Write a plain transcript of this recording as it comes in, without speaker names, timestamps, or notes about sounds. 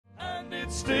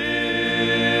It's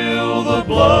still the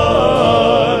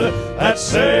blood that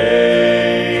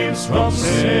saves from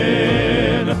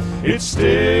sin. It's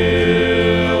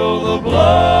still the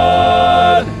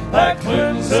blood that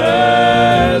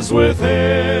cleanses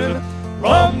within.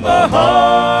 From the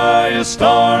highest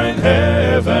star in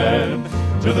heaven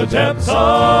to the depths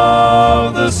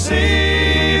of the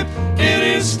sea, it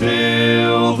is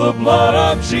still the blood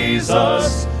of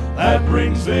Jesus that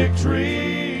brings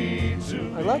victory to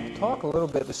me. I'd like to talk a little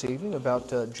bit this evening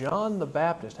about John the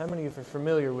Baptist. How many of you are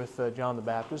familiar with John the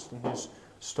Baptist and his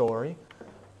story?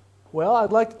 Well,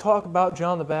 I'd like to talk about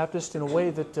John the Baptist in a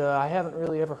way that I haven't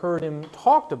really ever heard him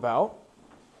talked about.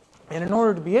 And in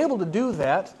order to be able to do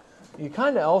that, you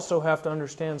kind of also have to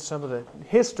understand some of the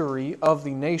history of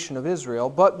the nation of Israel.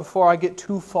 But before I get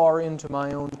too far into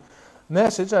my own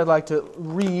message, I'd like to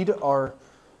read our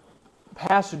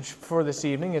passage for this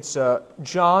evening. It's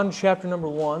John chapter number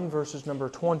 1, verses number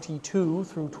 22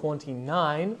 through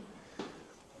 29.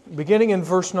 Beginning in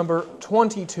verse number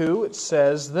 22, it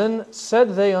says, "Then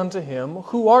said they unto him,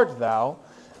 Who art thou,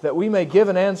 that we may give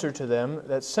an answer to them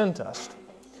that sent us?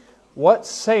 What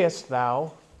sayest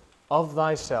thou of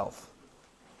thyself?"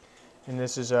 And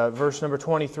this is verse number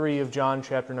 23 of John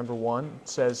chapter number 1. It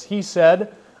says, "He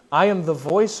said, I am the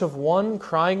voice of one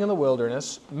crying in the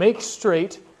wilderness, Make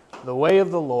straight the way of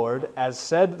the Lord, as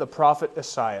said the prophet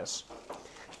Esaias.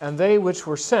 And they which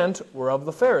were sent were of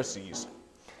the Pharisees.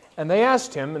 And they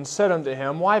asked him, and said unto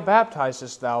him, Why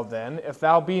baptizest thou then, if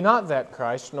thou be not that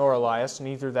Christ, nor Elias,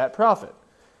 neither that prophet?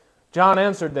 John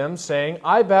answered them, saying,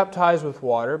 I baptize with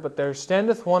water, but there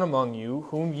standeth one among you,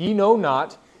 whom ye know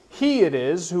not. He it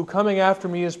is, who coming after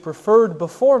me is preferred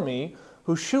before me,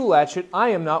 whose shoe latchet I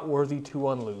am not worthy to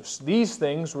unloose. These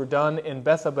things were done in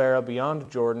Bethabara beyond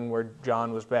Jordan, where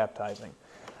John was baptizing.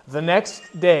 The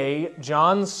next day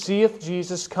John seeth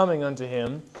Jesus coming unto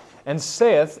him, and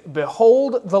saith,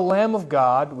 Behold the Lamb of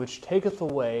God, which taketh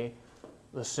away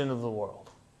the sin of the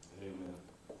world." Amen.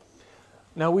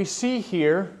 Now we see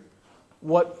here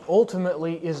what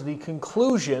ultimately is the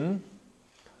conclusion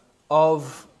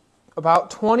of about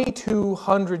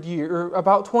 2,200 years, or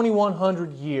about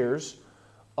 2,100 years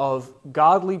of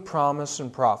godly promise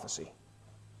and prophecy.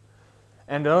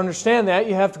 And to understand that,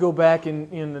 you have to go back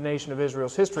in the nation of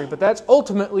Israel's history, but that's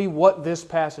ultimately what this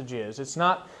passage is. It's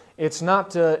not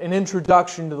an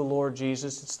introduction to the Lord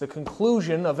Jesus. It's the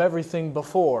conclusion of everything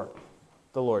before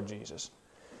the Lord Jesus.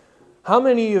 How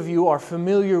many of you are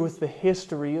familiar with the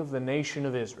history of the nation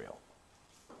of Israel?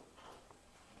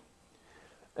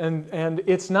 And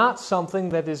it's not something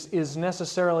that is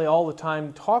necessarily all the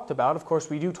time talked about. Of course,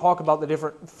 we do talk about the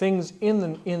different things in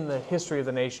the history of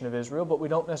the nation of Israel, but we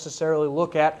don't necessarily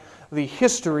look at the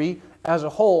history as a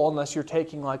whole unless you're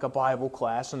taking like a Bible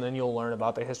class, and then you'll learn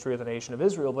about the history of the nation of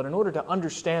Israel. But in order to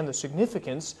understand the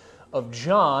significance of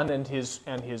John and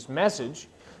his message,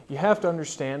 you have to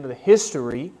understand the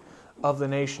history of the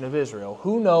nation of Israel.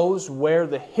 Who knows where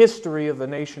the history of the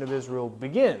nation of Israel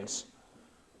begins?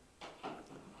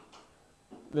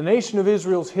 The nation of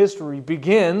Israel's history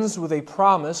begins with a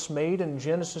promise made in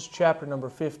Genesis chapter number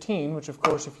 15, which of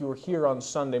course if you were here on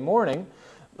Sunday morning,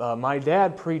 my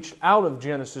dad preached out of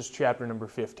Genesis chapter number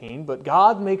 15, but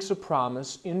God makes a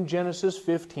promise in Genesis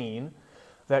 15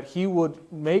 that He would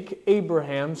make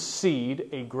Abraham's seed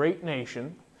a great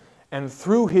nation, and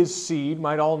through his seed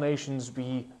might all nations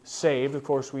be saved. Of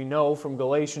course, we know from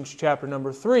Galatians chapter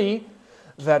number 3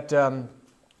 that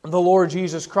the Lord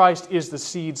Jesus Christ is the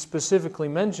seed specifically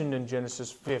mentioned in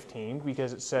Genesis 15,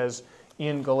 because it says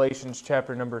in Galatians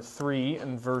chapter number 3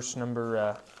 and verse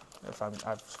number, if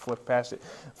I've flipped past it,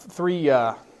 3,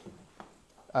 I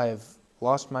have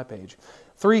lost my page.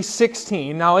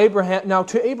 3:16, now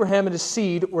to Abraham and his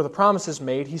seed were the promises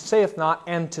made. He saith not,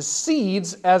 and to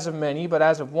seeds as of many, but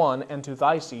as of one, and to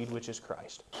thy seed, which is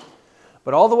Christ.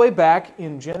 But all the way back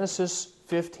in Genesis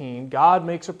 15, God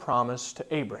makes a promise to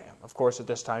Abraham. Of course, at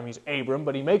this time he's Abram,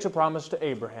 but He makes a promise to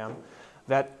Abraham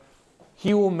that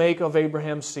He will make of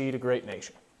Abraham's seed a great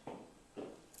nation.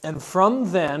 And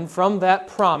from that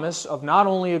promise of not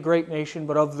only a great nation,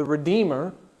 but of the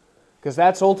Redeemer, because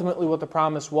that's ultimately what the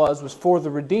promise was for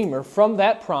the Redeemer, from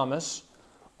that promise,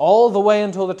 all the way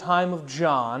until the time of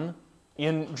John,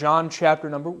 in John chapter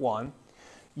number 1,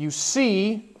 you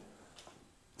see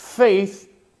faith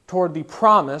toward the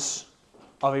promise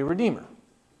of a Redeemer.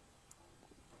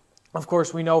 Of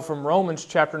course, we know from Romans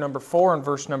chapter number 4 and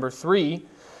verse number 3,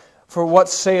 for what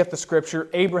saith the Scripture,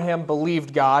 Abraham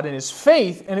believed God, and his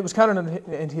faith, and it was counted unto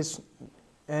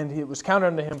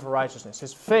him for righteousness.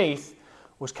 His faith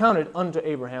was counted unto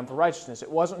Abraham for righteousness.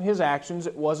 It wasn't his actions,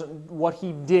 it wasn't what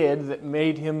he did that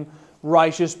made him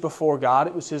righteous before God.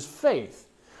 It was his faith.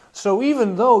 So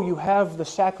even though you have the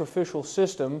sacrificial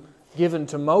system given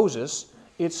to Moses,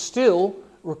 it still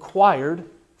required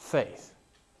faith.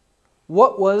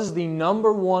 What was the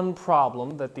number one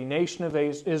problem that the nation of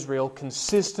Israel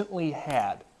consistently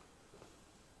had?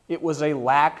 It was a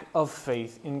lack of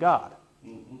faith in God.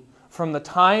 From the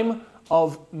time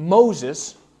of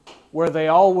Moses, where they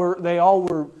all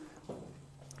were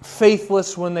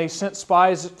faithless when they sent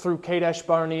spies through Kadesh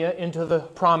Barnea into the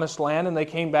promised land, and they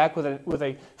came back with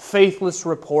a faithless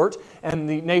report, and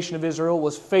the nation of Israel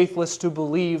was faithless to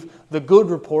believe the good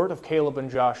report of Caleb and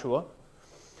Joshua.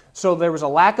 So there was a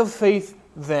lack of faith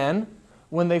then.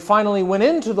 When they finally went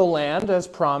into the land as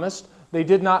promised, they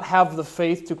did not have the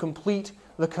faith to complete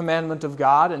the commandment of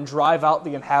God and drive out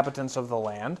the inhabitants of the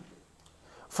land.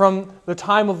 From the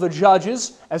time of the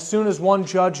judges, as soon as one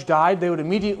judge died, they would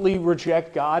immediately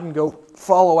reject God and go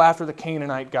follow after the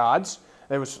Canaanite gods.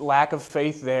 There was lack of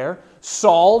faith there.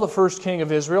 Saul, the first king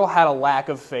of Israel, had a lack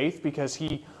of faith because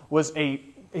he was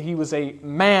a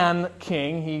man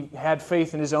king. He had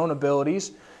faith in his own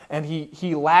abilities, and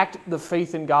he lacked the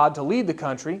faith in God to lead the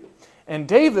country. And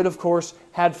David, of course,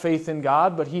 had faith in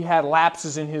God, but he had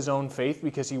lapses in his own faith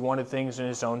because he wanted things in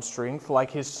his own strength, like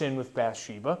his sin with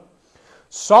Bathsheba.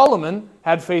 Solomon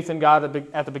had faith in God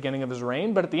at the beginning of his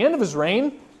reign, but at the end of his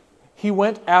reign, he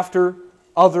went after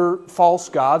other false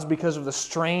gods because of the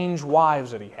strange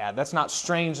wives that he had. That's not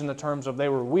strange in the terms of they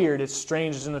were weird. It's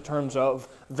strange in the terms of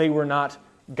they were not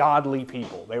godly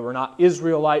people. They were not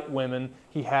Israelite women.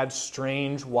 He had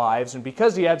strange wives, and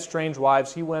because he had strange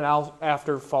wives, he went out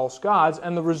after false gods,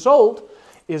 and the result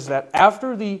is that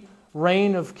after the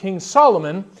reign of King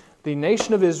Solomon, the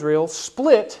nation of Israel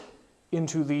split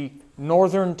into the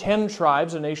northern 10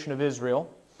 tribes, the nation of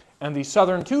Israel, and the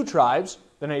southern 2 tribes,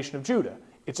 the nation of Judah.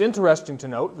 It's interesting to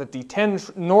note that the 10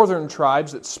 northern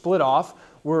tribes that split off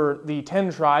were the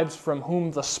 10 tribes from whom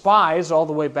the spies, all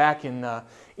the way back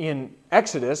in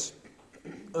Exodus,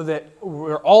 that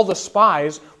where all the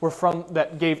spies were from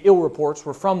that gave ill reports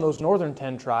were from those northern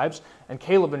 10 tribes, and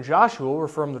Caleb and Joshua were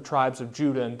from the tribes of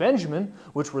Judah and Benjamin,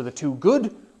 which were the 2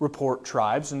 good report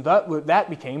tribes, and that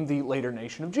became the later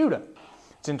nation of Judah.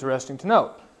 It's interesting to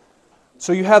note.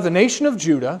 So you have the nation of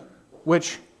Judah,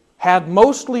 which had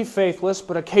mostly faithless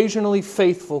but occasionally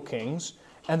faithful kings,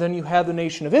 and then you had the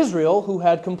nation of Israel, who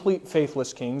had complete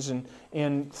faithless kings,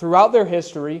 and throughout their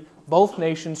history, both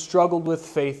nations struggled with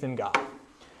faith in God.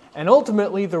 And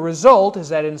ultimately, the result is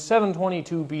that in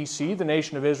 722 BC, the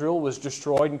nation of Israel was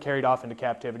destroyed and carried off into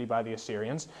captivity by the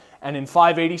Assyrians, and in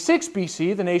 586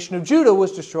 BC, the nation of Judah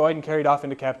was destroyed and carried off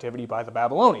into captivity by the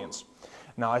Babylonians.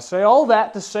 Now, I say all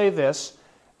that to say this: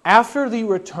 after the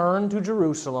return to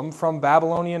Jerusalem from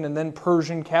Babylonian and then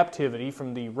Persian captivity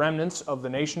from the remnants of the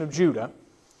nation of Judah,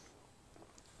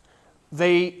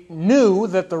 they knew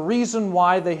that the reason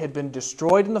why they had been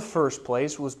destroyed in the first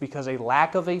place was because a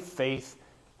lack of a faith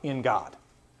in God.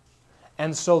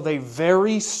 And so they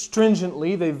very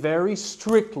stringently, they very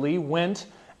strictly went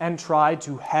and tried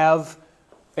to have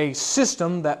a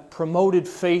system that promoted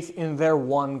faith in their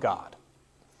one God.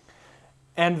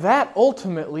 And that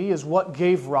ultimately is what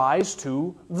gave rise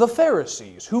to the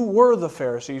Pharisees. Who were the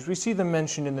Pharisees? We see them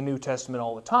mentioned in the New Testament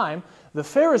all the time. The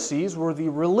Pharisees were the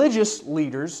religious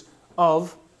leaders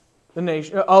of the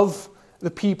nation, of the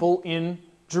people in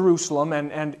Jerusalem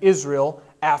and Israel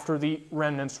after the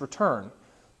remnant's return.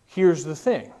 Here's the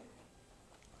thing.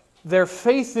 Their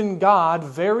faith in God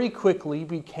very quickly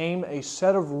became a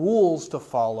set of rules to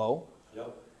follow,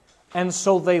 and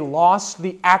so they lost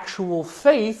the actual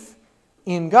faith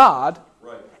in God,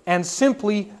 and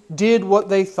simply did what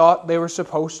they thought they were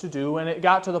supposed to do. And it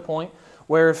got to the point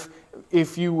where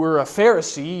if you were a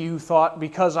Pharisee, you thought,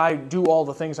 because I do all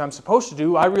the things I'm supposed to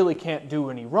do, I really can't do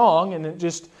any wrong. And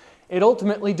it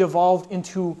ultimately devolved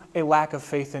into a lack of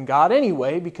faith in God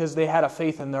anyway, because they had a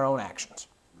faith in their own actions.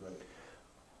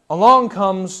 Along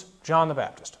comes John the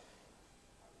Baptist.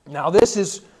 Now this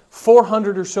is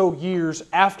 400 or so years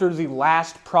after the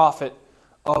last prophet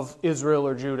of Israel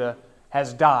or Judah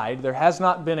has died. There has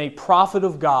not been a prophet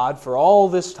of God for all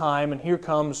this time, and here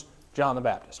comes John the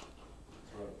Baptist.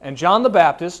 And John the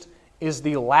Baptist is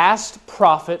the last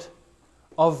prophet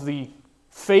of the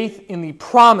faith in the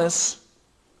promise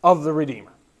of the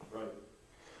Redeemer.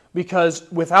 Because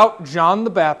without John the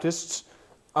Baptist,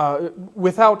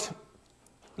 without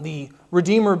the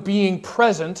Redeemer being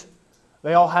present,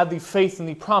 they all had the faith in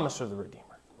the promise of the Redeemer.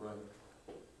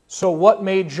 So what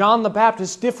made John the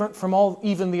Baptist different from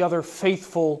even the other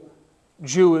faithful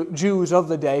Jews of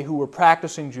the day who were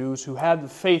practicing Jews, who had the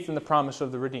faith in the promise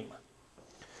of the Redeemer?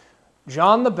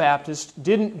 John the Baptist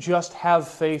didn't just have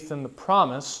faith in the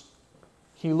promise,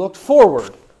 he looked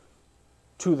forward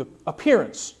to the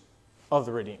appearance of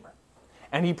the Redeemer.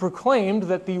 And he proclaimed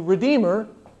that the Redeemer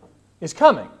is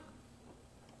coming.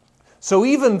 So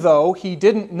even though he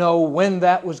didn't know when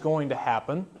that was going to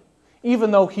happen,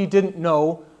 even though he didn't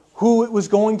know who it was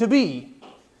going to be,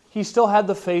 he still had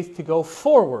the faith to go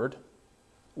forward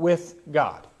with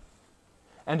God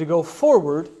and to go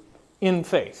forward in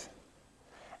faith.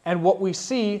 And what we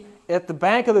see at the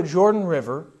bank of the Jordan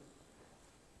River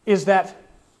is that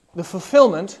the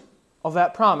fulfillment of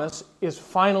that promise is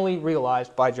finally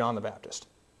realized by John the Baptist.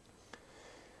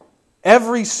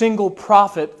 Every single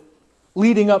prophet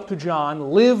leading up to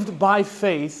John lived by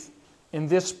faith in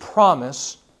this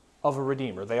promise of a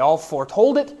Redeemer. They all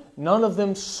foretold it. None of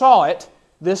them saw it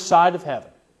this side of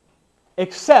heaven,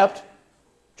 except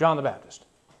John the Baptist.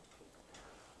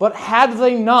 But had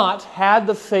they not had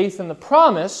the faith in the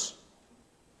promise,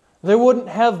 there wouldn't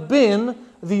have been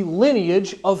the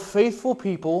lineage of faithful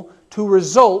people to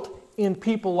result in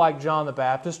people like John the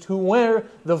Baptist, who were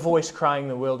the voice crying in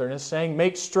the wilderness, saying,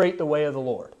 "Make straight the way of the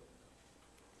Lord."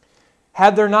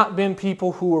 Had there not been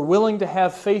people who were willing to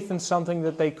have faith in something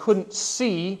that they couldn't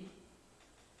see,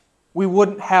 we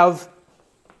wouldn't have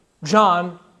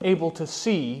John able to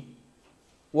see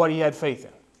what he had faith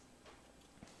in.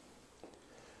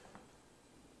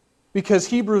 Because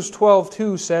Hebrews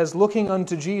 12:2 says, "Looking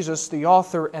unto Jesus, the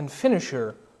author and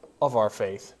finisher of our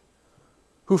faith,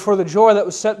 who for the joy that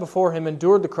was set before him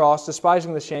endured the cross,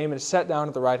 despising the shame, and is set down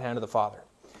at the right hand of the Father."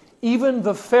 Even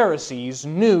the Pharisees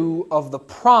knew of the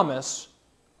promise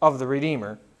of the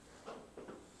Redeemer,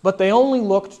 but they only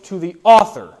looked to the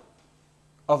author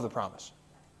of the promise.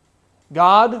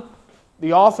 God,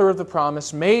 the author of the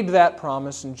promise, made that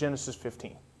promise in Genesis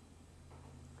 15.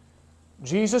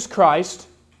 Jesus Christ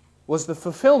was the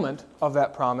fulfillment of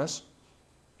that promise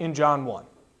in John 1.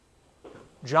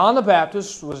 John the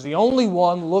Baptist was the only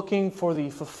one looking for the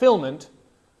fulfillment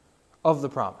of the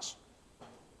promise.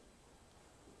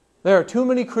 There are too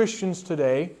many Christians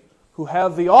today who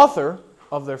have the author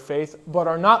of their faith but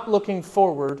are not looking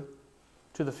forward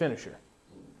to the finisher.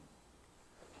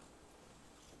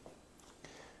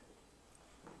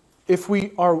 If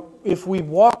we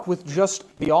walk with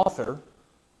just the author,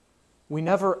 we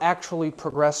never actually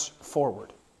progress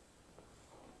forward.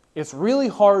 It's really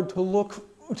hard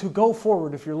to go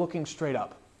forward if you're looking straight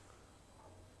up.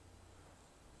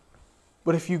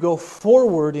 But if you go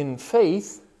forward in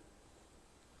faith,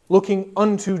 looking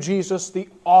unto Jesus, the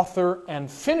author and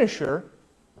finisher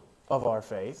of our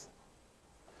faith,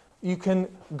 you can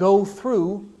go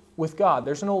through with God.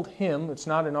 There's an old hymn. It's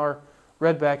not in our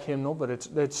Redback hymnal, but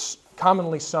it's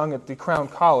commonly sung at the Crown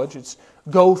College. It's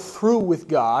 "Go Through with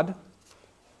God."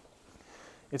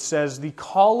 It says, "The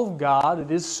call of God,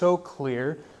 it is so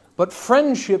clear, but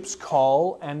friendship's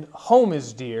call and home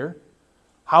is dear.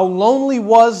 How lonely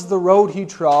was the road he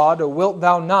trod, or wilt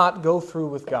thou not go through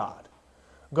with God?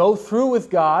 Go through with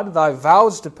God, thy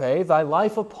vows to pay, thy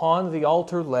life upon the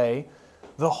altar lay.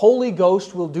 The Holy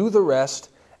Ghost will do the rest,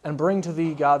 and bring to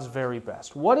thee God's very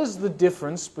best." What is the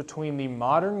difference between the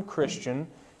modern Christian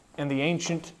and the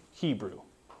ancient Hebrew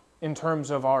in terms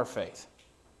of our faith?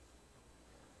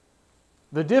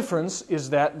 The difference is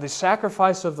that the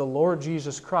sacrifice of the Lord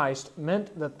Jesus Christ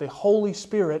meant that the Holy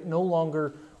Spirit no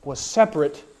longer was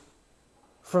separate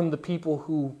from the people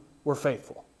who were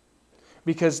faithful.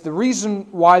 Because the reason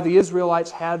why the Israelites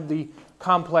had the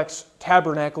complex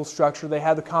tabernacle structure, they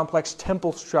had the complex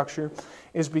temple structure,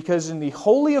 is because in the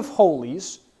Holy of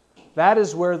Holies, that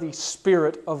is where the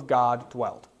Spirit of God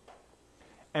dwelled.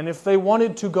 And if they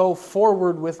wanted to go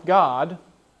forward with God,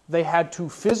 they had to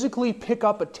physically pick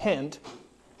up a tent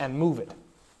and move it.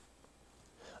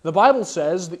 The Bible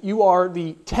says that you are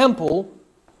the temple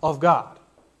of God.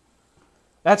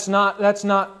 That's not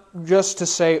just to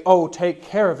say, oh, take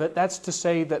care of it. That's to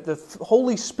say that the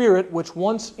Holy Spirit, which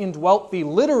once indwelt the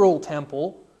literal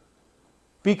temple,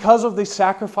 because of the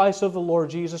sacrifice of the Lord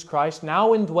Jesus Christ, now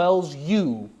indwells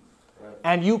you.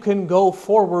 And you can go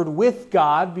forward with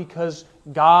God because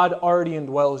God already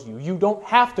indwells you. You don't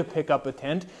have to pick up a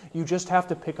tent. You just have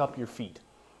to pick up your feet.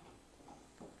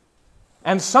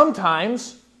 And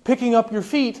sometimes picking up your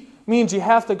feet means you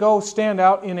have to go stand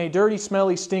out in a dirty,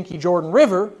 smelly, stinky Jordan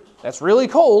River that's really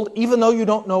cold, even though you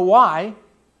don't know why,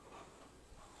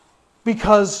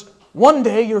 because one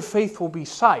day your faith will be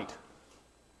sight.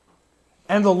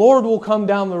 And the Lord will come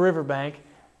down the riverbank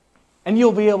and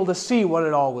you'll be able to see what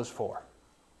it all was for.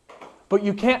 But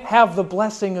you can't have the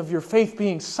blessing of your faith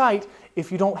being sight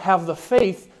if you don't have the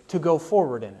faith to go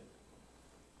forward in it.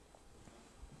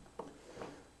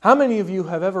 How many of you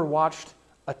have ever watched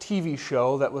a a TV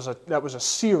show that was a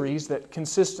series that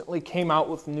consistently came out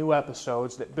with new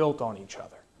episodes that built on each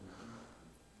other.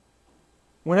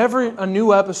 Whenever a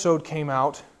new episode came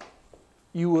out,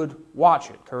 you would watch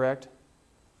it, correct?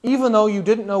 Even though you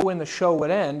didn't know when the show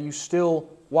would end, you still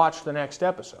watched the next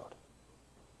episode.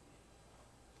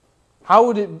 How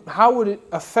would it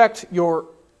affect your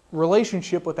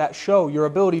relationship with that show, your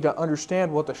ability to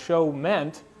understand what the show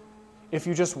meant, if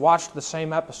you just watched the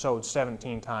same episode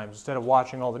 17 times instead of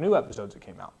watching all the new episodes that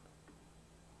came out?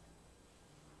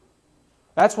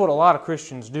 That's what a lot of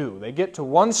Christians do. They get to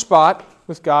one spot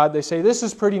with God, they say, this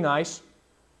is pretty nice,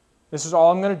 this is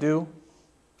all I'm going to do,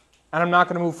 and I'm not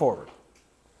going to move forward.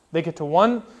 They get to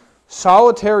one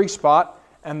solitary spot,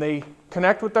 and they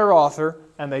connect with their author,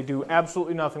 and they do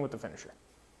absolutely nothing with the finisher.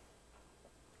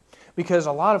 Because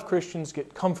a lot of Christians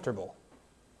get comfortable.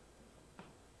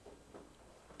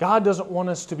 God doesn't want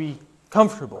us to be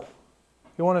comfortable.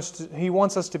 He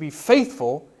wants us to be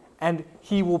faithful, and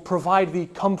He will provide the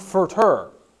comforter.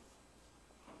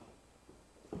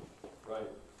 Right.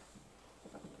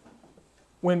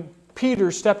 When Peter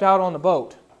stepped out on the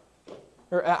boat,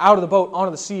 or out of the boat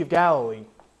onto the Sea of Galilee,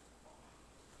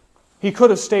 he could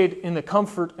have stayed in the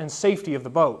comfort and safety of the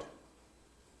boat.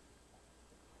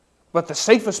 But the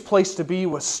safest place to be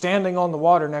was standing on the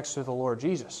water next to the Lord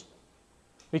Jesus,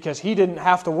 because he didn't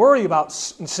have to worry about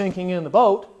sinking in the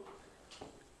boat,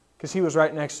 because he was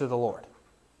right next to the Lord.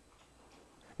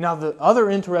 Now, the other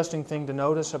interesting thing to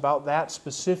notice about that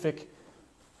specific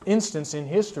instance in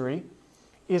history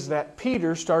is that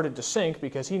Peter started to sink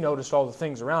because he noticed all the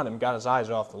things around him, got his eyes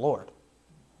off the Lord.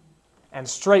 And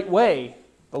straightway,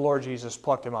 the Lord Jesus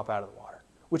plucked him up out of the water.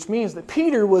 Which means that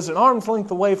Peter was an arm's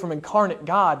length away from incarnate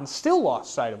God and still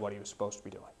lost sight of what he was supposed to be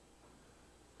doing.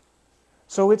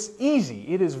 So it's easy,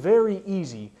 it is very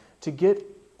easy to get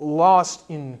lost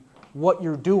in what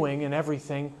you're doing and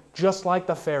everything, just like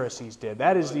the Pharisees did.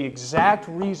 That is the exact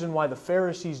reason why the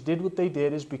Pharisees did what they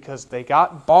did, is because they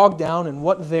got bogged down in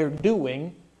what they're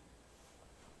doing,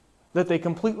 that they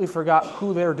completely forgot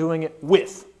who they're doing it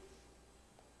with.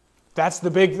 That's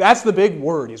the big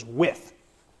word, is with.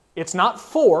 It's not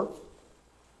for,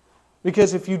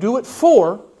 because if you do it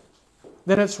for,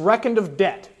 then it's reckoned of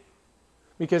debt.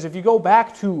 Because if you go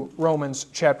back to Romans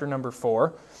chapter number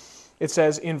 4, it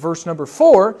says in verse number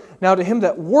 4, now to him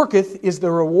that worketh is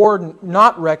the reward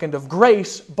not reckoned of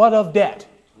grace, but of debt.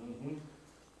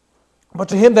 But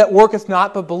to him that worketh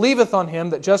not, but believeth on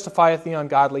him that justifieth the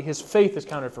ungodly, his faith is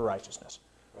counted for righteousness.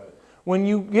 Right. When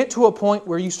you get to a point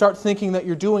where you start thinking that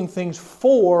you're doing things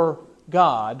for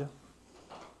God,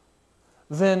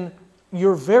 then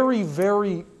you're very,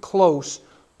 very close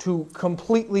to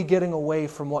completely getting away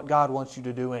from what God wants you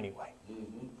to do anyway.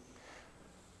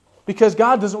 Because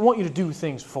God doesn't want you to do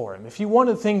things for Him. If He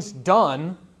wanted things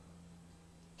done,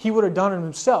 He would have done it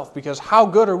Himself, because how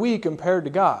good are we compared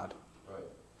to God? Right.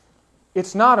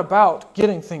 It's not about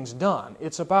getting things done.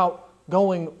 It's about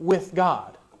going with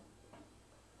God.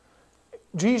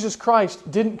 Jesus Christ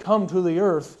didn't come to the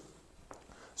earth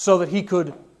so that He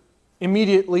could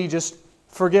immediately just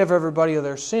forgive everybody of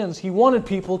their sins. He wanted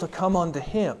people to come unto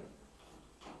Him.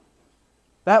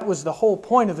 That was the whole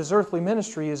point of His earthly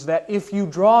ministry, is that if you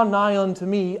draw nigh unto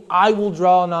me, I will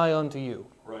draw nigh unto you.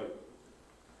 Right.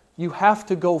 You have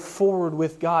to go forward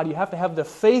with God. You have to have the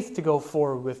faith to go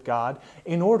forward with God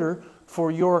in order for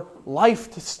your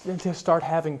life to start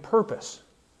having purpose.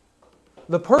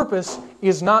 The purpose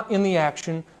is not in the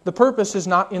action. The purpose is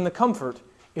not in the comfort.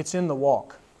 It's in the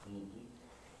walk.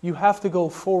 You have to go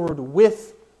forward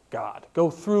with God.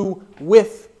 Go through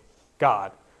with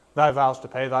God. Thy vows to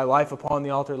pay, thy life upon the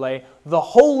altar lay. The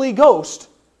Holy Ghost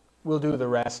will do the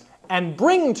rest and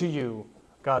bring to you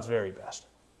God's very best.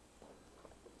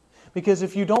 Because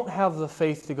if you don't have the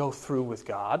faith to go through with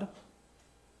God,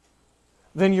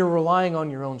 then you're relying on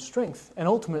your own strength. And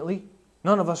ultimately,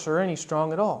 none of us are any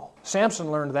strong at all. Samson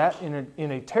learned that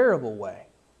in a terrible way.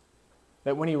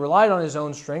 That when he relied on his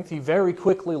own strength, he very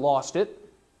quickly lost it.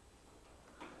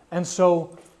 And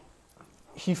so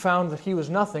he found that he was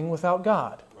nothing without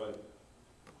God. Right.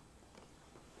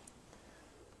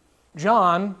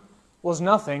 John was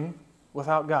nothing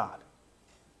without God.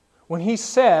 When he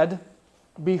said,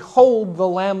 "Behold the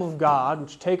Lamb of God,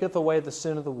 which taketh away the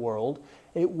sin of the world,"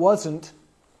 it wasn't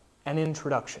an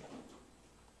introduction.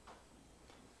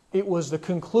 It was the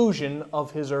conclusion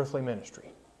of his earthly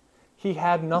ministry. He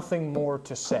had nothing more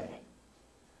to say,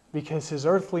 because his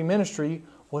earthly ministry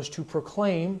was to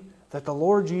proclaim that the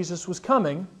Lord Jesus was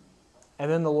coming, and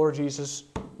then the Lord Jesus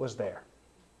was there.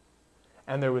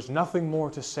 and there was nothing more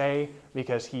to say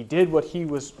because he did what he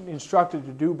was instructed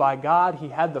to do by God. He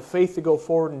had the faith to go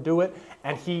forward and do it,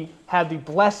 and he had the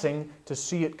blessing to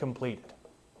see it completed.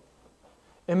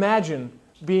 Imagine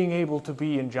being able to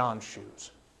be in John's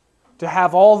shoes, to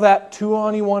have all that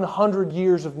 2,100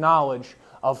 years of knowledge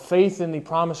of faith in the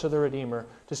promise of the Redeemer,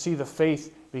 to see the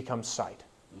faith become sight.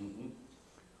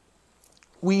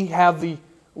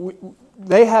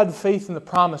 They had faith in the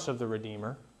promise of the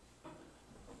Redeemer.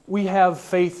 We have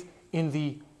faith in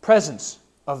the presence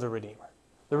of the Redeemer.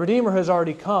 The Redeemer has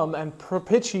already come and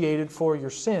propitiated for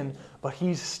your sin, but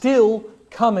He's still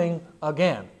coming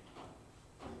again.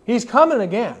 He's coming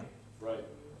again. Right.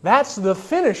 That's the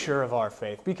finisher of our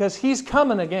faith, because He's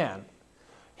coming again.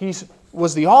 He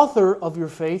was the author of your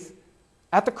faith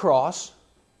at the cross,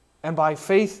 and by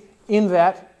faith in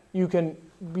that you can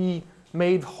be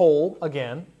made whole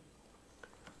again.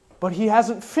 But He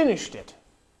hasn't finished it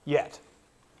yet.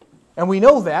 And we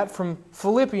know that from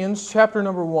Philippians chapter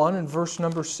number 1 and verse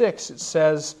number 6. It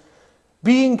says,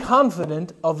 being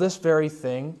confident of this very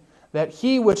thing, that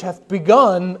He which hath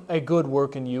begun a good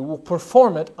work in you will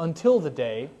perform it until the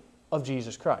day of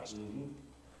Jesus Christ.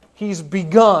 He's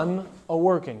begun a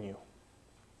work in you.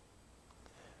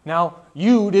 Now,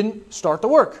 you didn't start the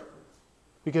work.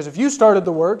 Because if you started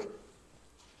the work,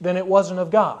 then it wasn't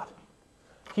of God.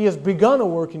 He has begun a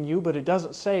work in you, but it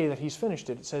doesn't say that He's finished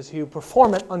it. It says He will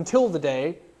perform it until the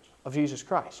day of Jesus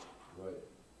Christ. Right.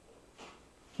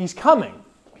 He's coming,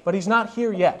 but He's not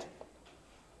here yet.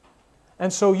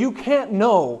 And so you can't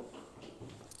know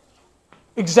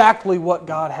exactly what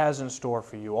God has in store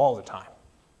for you all the time.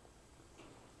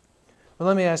 But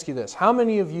let me ask you this. How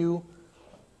many of you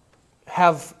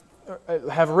have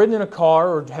ridden in a car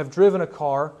or have driven a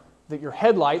car that your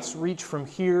headlights reach from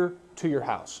here to your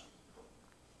house?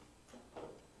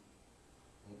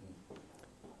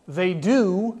 They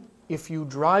do if you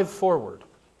drive forward.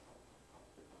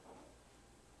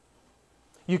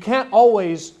 You can't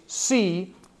always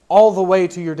see all the way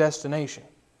to your destination.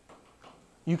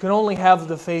 You can only have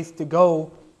the faith to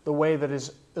go the way that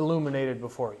is illuminated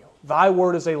before you. Thy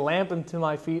word is a lamp unto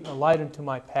my feet and a light unto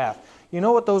my path. You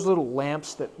know what those little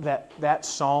lamps that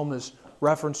psalm is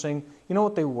referencing? You know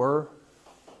what they were?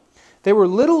 They were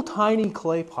little tiny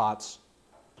clay pots,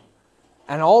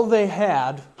 and all they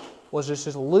had was just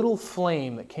this little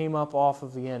flame that came up off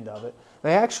of the end of it.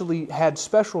 They actually had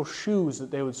special shoes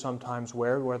that they would sometimes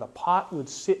wear where the pot would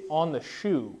sit on the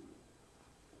shoe.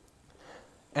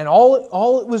 And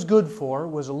all it was good for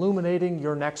was illuminating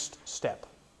your next step.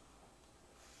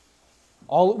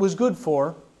 All it was good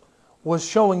for was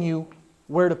showing you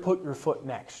where to put your foot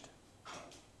next.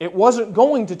 It wasn't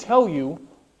going to tell you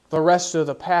the rest of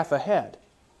the path ahead.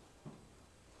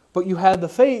 But you had the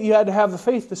faith, you had to have the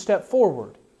faith to step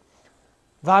forward.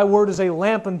 Thy word is a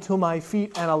lamp unto my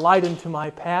feet and a light unto my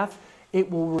path.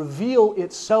 It will reveal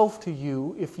itself to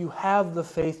you if you have the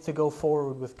faith to go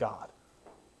forward with God.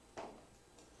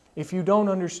 If you don't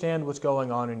understand what's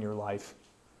going on in your life,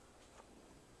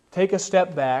 take a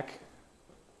step back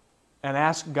and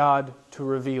ask God to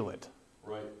reveal it.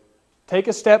 Right. Take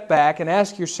a step back and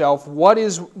ask yourself, what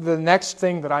is the next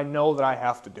thing that I know that I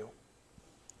have to do?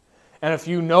 And if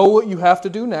you know what you have to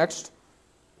do next,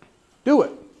 do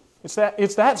it. It's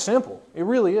that simple. It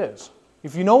really is.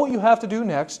 If you know what you have to do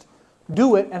next,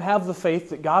 do it and have the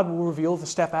faith that God will reveal the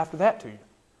step after that to you.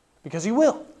 Because He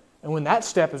will. And when that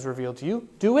step is revealed to you,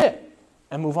 do it.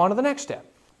 And move on to the next step.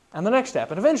 And the next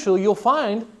step. And eventually you'll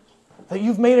find that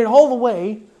you've made it all the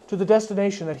way to the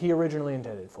destination that He originally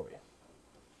intended for you.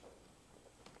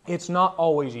 It's not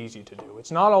always easy to do. It's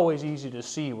not always easy to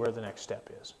see where the next step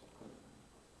is.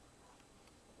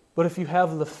 But if you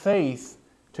have the faith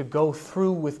to go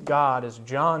through with God as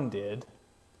John did,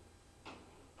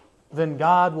 then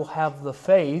God will have the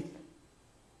faith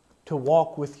to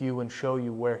walk with you and show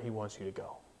you where He wants you to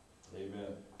go.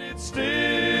 Amen. It's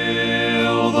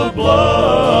still the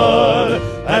blood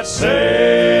that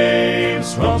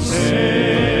saves from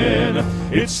sin.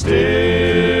 It's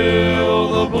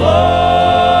still the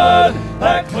blood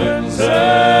that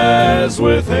cleanses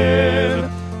within.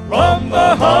 From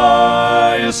the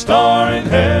highest star in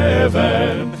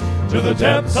heaven to the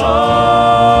depths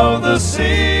of the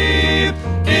sea,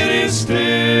 it is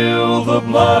still the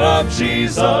blood of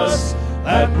Jesus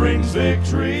that brings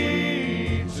victory.